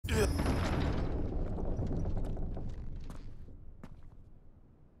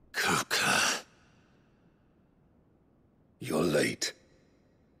You're late.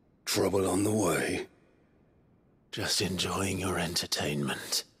 Trouble on the way? Just enjoying your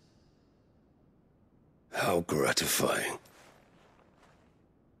entertainment. How gratifying.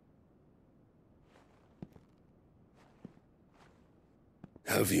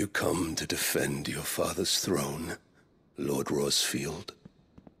 Have you come to defend your father's throne, Lord Rosfield?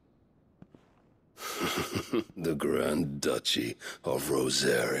 The Grand Duchy of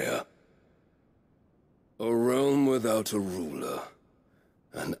Rosaria. A realm without a ruler,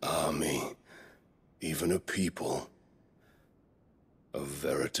 an army, even a people. A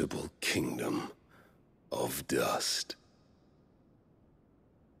veritable kingdom of dust.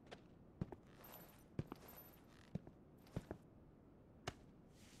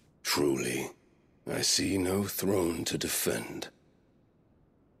 Truly, I see no throne to defend.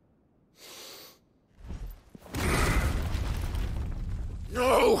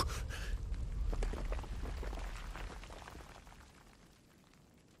 No!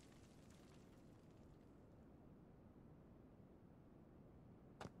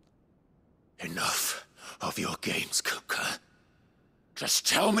 Enough of your games, Kupka. Just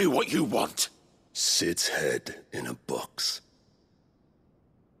tell me what you want. Sid's head in a box.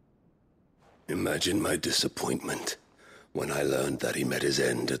 Imagine my disappointment when I learned that he met his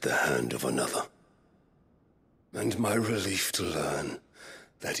end at the hand of another. And my relief to learn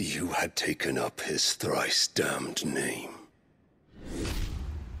that you had taken up his thrice-damned name.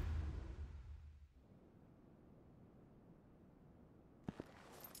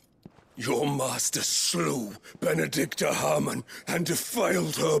 Your master slew Benedicta Harmon and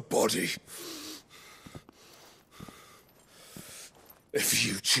defiled her body. If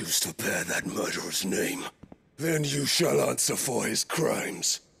you choose to bear that murderer's name, then you shall answer for his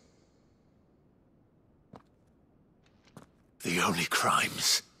crimes. The only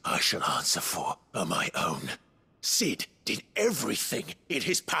crimes I shall answer for are my own. Sid did everything in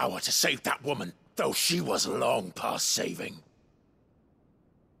his power to save that woman, though she was long past saving.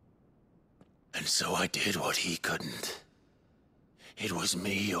 And so I did what he couldn't. It was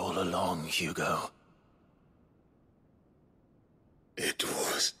me all along, Hugo. It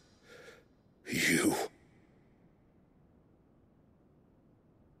was you.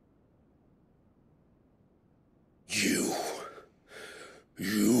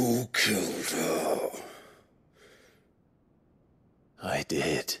 You killed her. I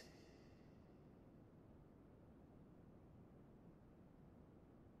did.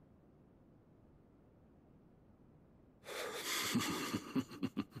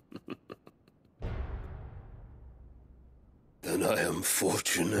 Then I am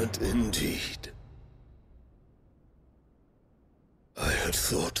fortunate indeed. I had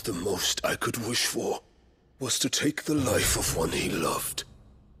thought the most I could wish for was to take the life of one he loved,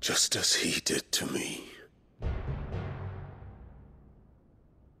 just as he did to me.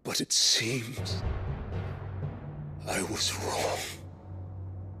 But it seems I was wrong.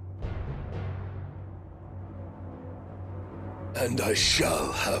 And I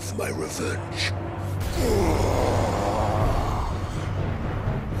shall have my revenge.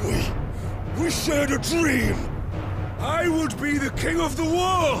 We shared a dream! I would be the king of the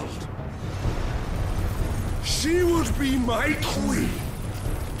world! She would be my queen!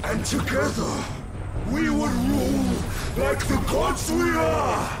 And together, we would rule like the gods we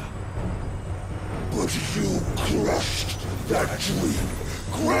are! But you crushed that dream,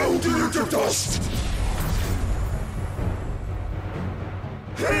 ground it into dust!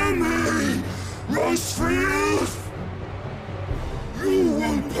 Hear me, Rosefield! You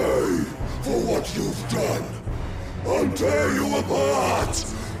will pay for what you've done. I'll tear you apart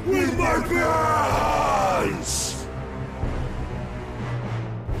with my bare hands!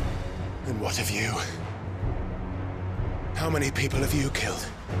 And what of you? How many people have you killed?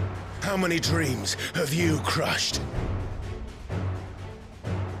 How many dreams have you crushed?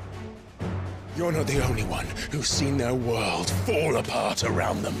 You're not the only one who's seen their world fall apart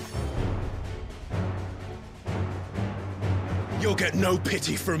around them. You'll get no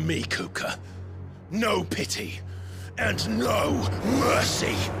pity from me, Kupka. No pity. And no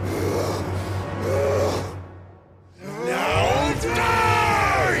mercy. Now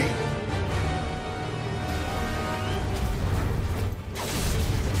die!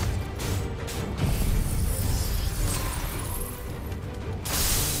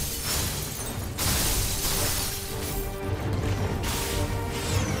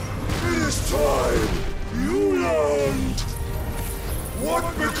 It is time you learned what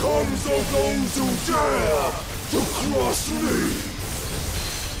becomes of those who dare to cross me.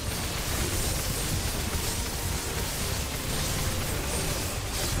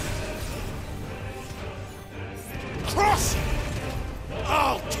 Cross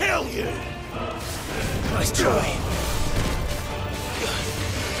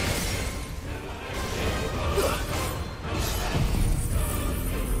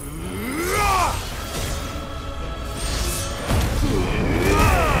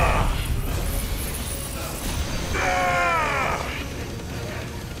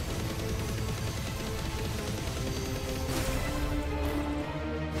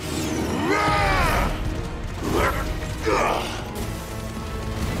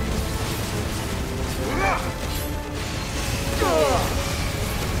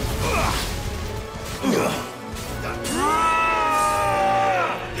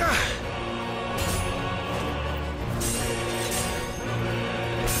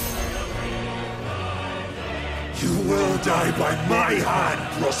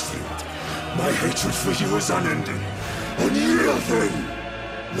Huddersfield. My hatred for you is unending. And yield then!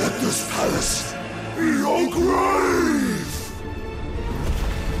 Let this palace be your grave!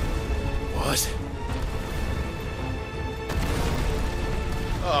 What?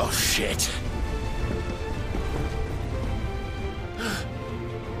 Oh, shit.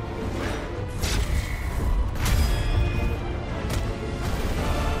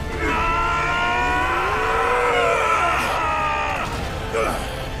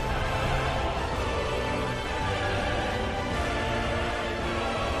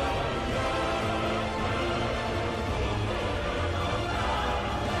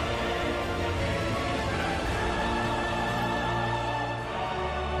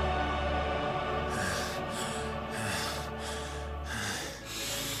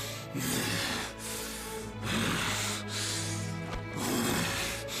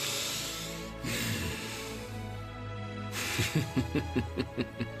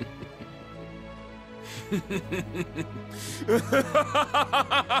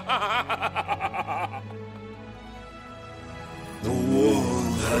 The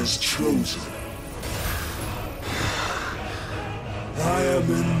world has chosen. I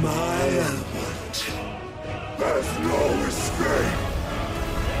am in my element. There's no escape.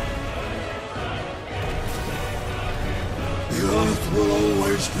 The earth will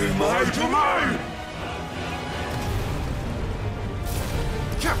always be my domain.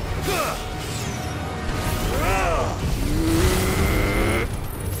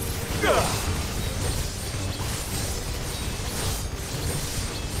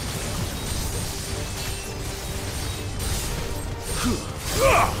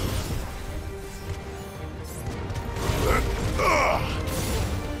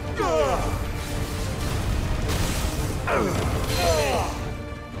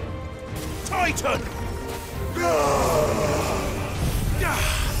 Titan!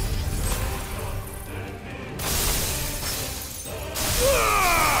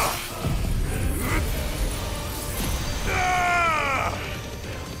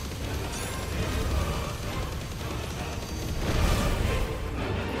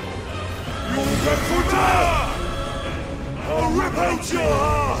 I'll rip out your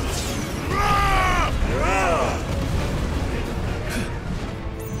heart!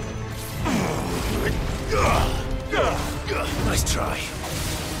 Nice try.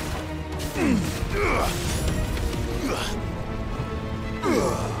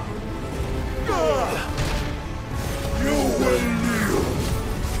 You will kneel!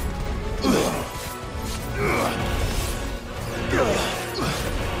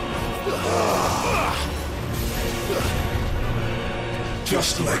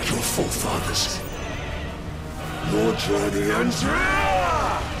 Just like your forefathers. Your journey ends here!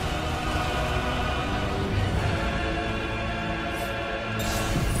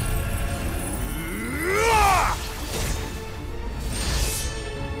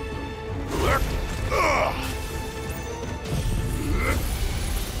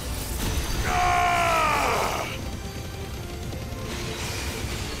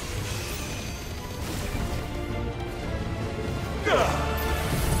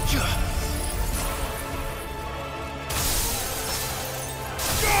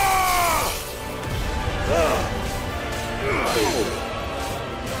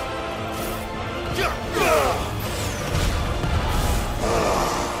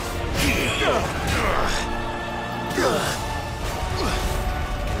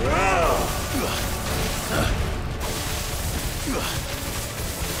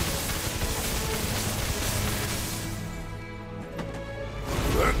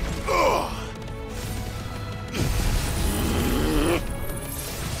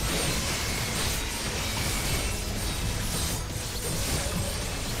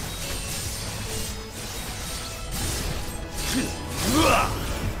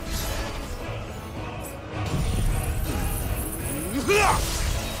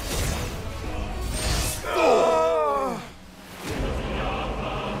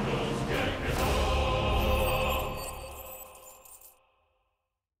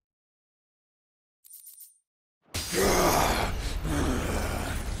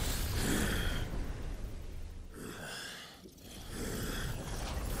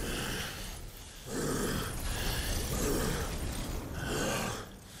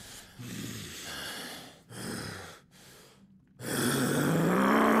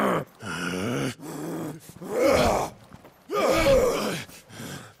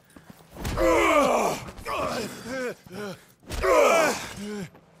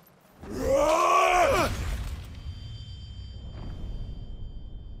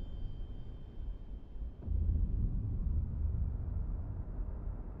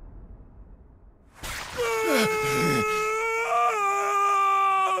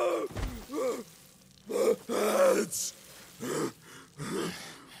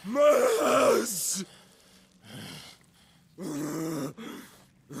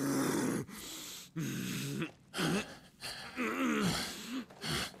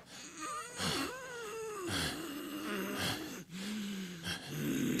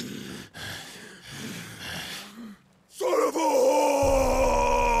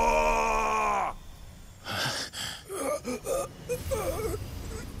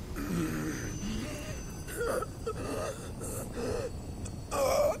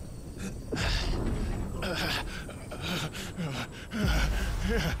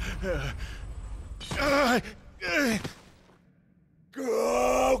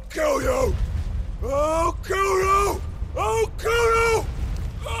 I'll kill you! I'll kill you! I'll kill you!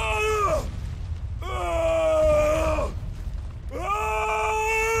 Ah! Ah! Ah!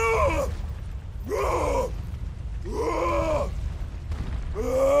 Ah! Ah!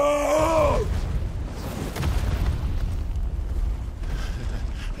 Ah!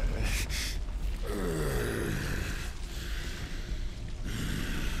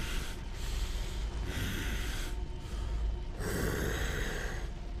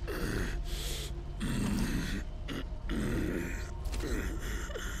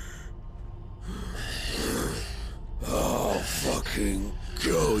 I'll fucking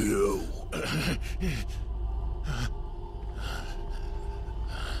kill you.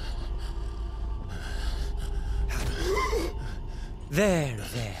 There.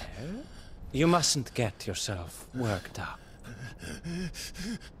 You mustn't get yourself worked up.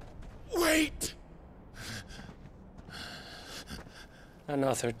 Wait!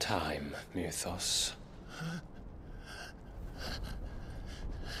 Another time, Mythos.